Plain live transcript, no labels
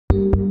For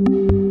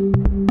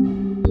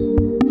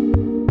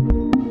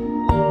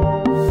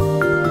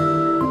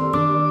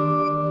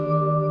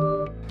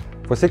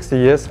 60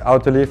 years,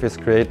 Autoliv is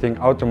creating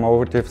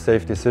automotive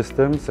safety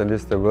systems and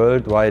is the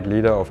worldwide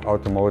leader of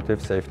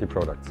automotive safety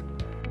products.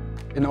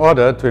 In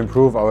order to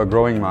improve our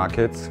growing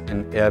markets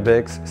in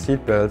airbags,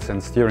 seatbelts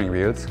and steering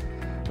wheels,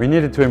 we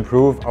needed to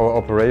improve our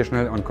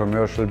operational and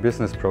commercial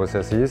business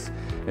processes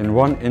in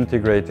one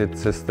integrated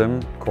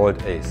system called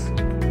ACE.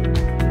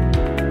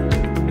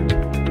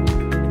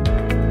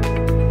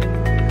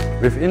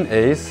 Within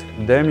ACE,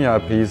 DELMIA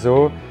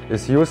Apriso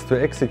is used to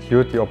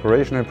execute the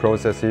operational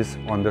processes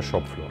on the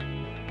shop floor.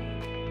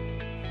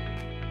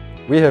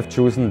 We have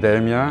chosen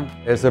DELMIA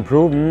as a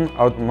proven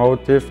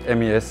automotive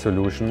MES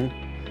solution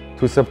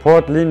to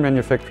support lean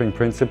manufacturing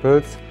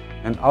principles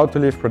and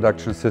Autoliv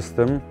production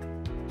system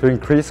to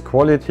increase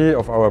quality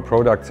of our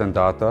products and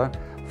data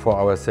for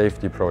our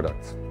safety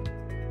products.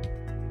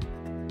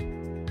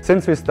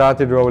 Since we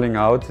started rolling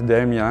out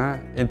DELMIA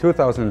in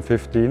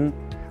 2015,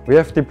 we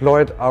have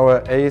deployed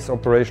our ACE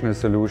operational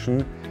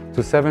solution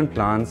to 7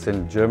 plants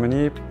in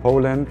Germany,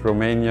 Poland,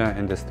 Romania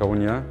and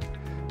Estonia,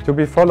 to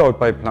be followed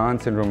by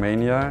plants in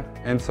Romania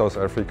and South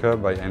Africa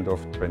by end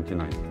of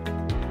 2019.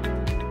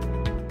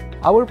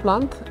 Our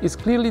plant is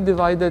clearly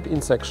divided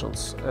in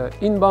sections,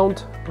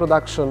 inbound,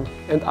 production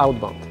and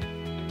outbound.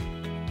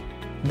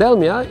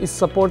 DELMIA is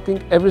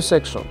supporting every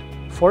section.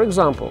 For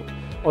example,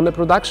 on the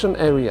production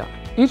area,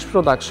 each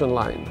production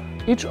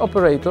line, each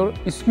operator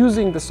is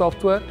using the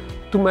software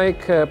to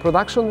make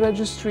production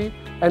registry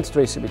and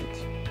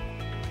traceability.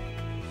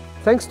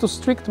 Thanks to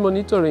strict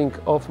monitoring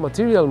of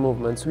material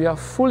movements, we are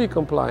fully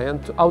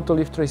compliant to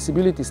Autoliv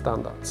traceability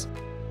standards.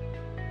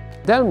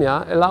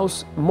 DELMIA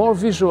allows more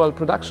visual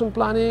production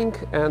planning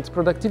and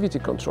productivity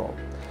control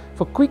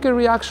for quicker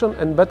reaction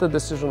and better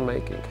decision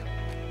making.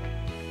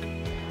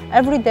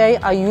 Every day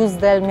I use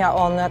DELMIA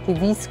on a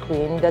TV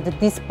screen that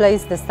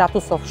displays the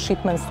status of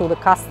shipments to the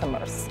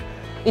customers.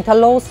 It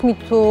allows me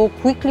to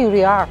quickly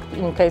react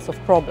in case of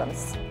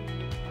problems.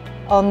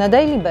 On a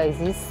daily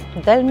basis,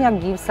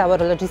 DELMIA gives our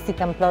logistic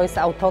employees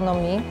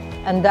autonomy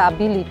and the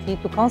ability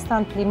to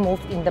constantly move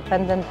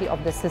independently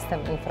of the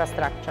system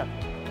infrastructure.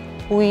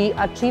 We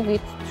achieve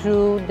it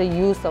through the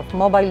use of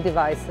mobile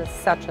devices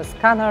such as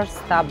scanners,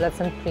 tablets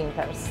and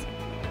printers.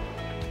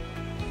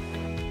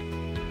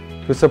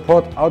 To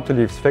support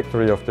Autoliv's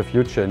Factory of the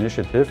Future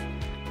initiative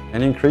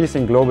and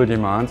increasing global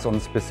demands on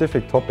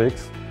specific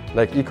topics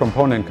like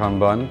e-component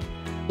Kanban,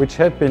 which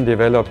had been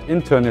developed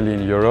internally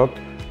in Europe,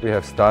 we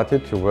have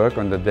started to work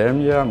on the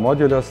DELMIA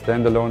modular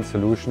standalone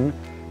solution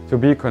to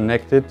be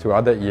connected to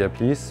other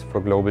ERPs for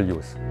global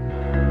use.